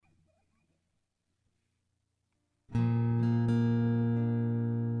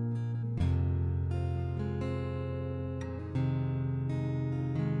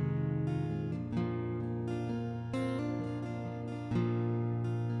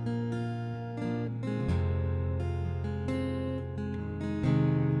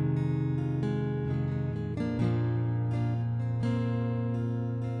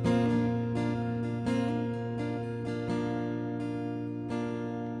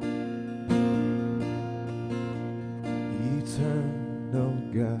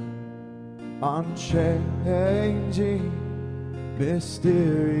God, unchanging,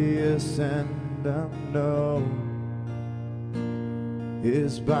 mysterious and unknown.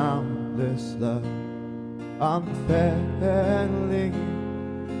 His boundless love, unfailing,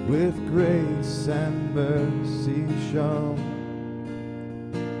 with grace and mercy shown.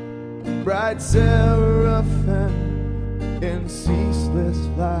 Bright seraphim in ceaseless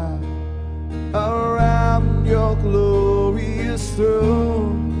flight around your glorious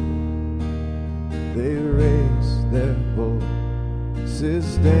throne, they raise their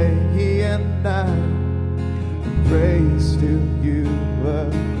voices day and night, and praise to you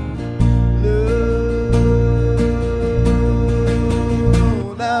alone.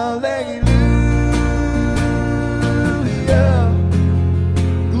 Hallelujah,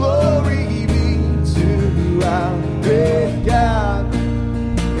 glory be to our great God,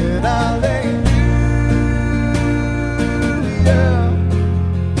 and hallelujah,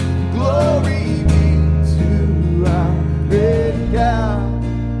 glory be to our great God.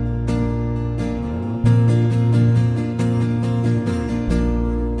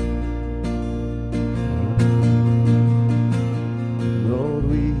 Lord,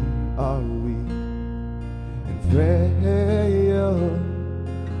 we are weak and frail,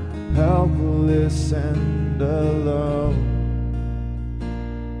 helpless and alone.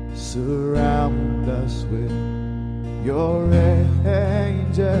 Surround us with your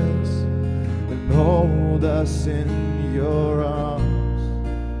angels and hold us in your arms.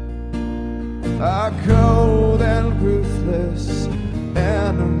 Our cold and ruthless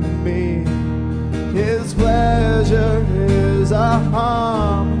enemy, his pleasure is our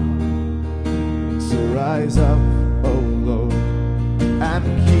harm. So rise up, O Lord, and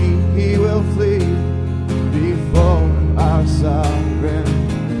he will flee before our sovereign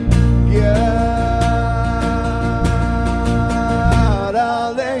God.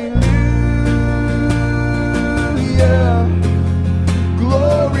 Hallelujah,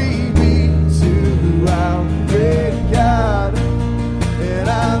 glory be to our great God, and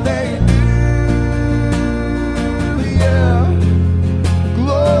hallelujah,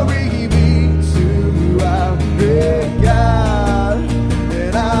 glory be to our great God,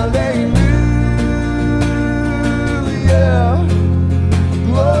 and hallelujah,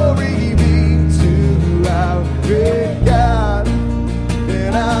 glory be to our great God,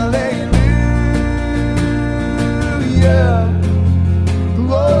 and hallelujah,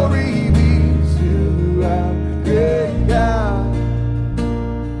 glory be to our great God.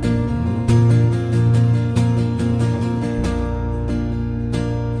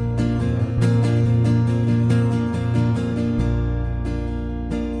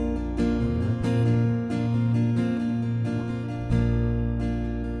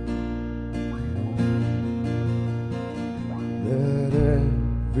 Let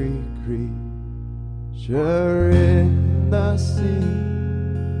every creature in the sea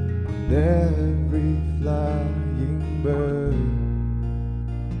and every flying bird,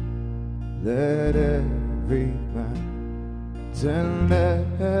 let every mountain,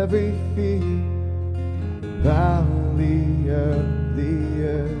 every field, valley of the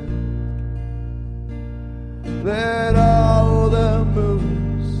earth, let all the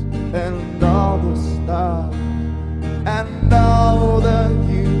moons and all the stars and all the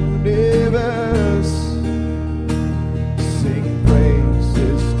universe sing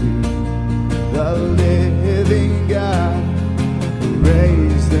praises to the living God who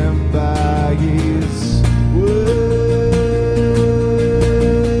raised them by his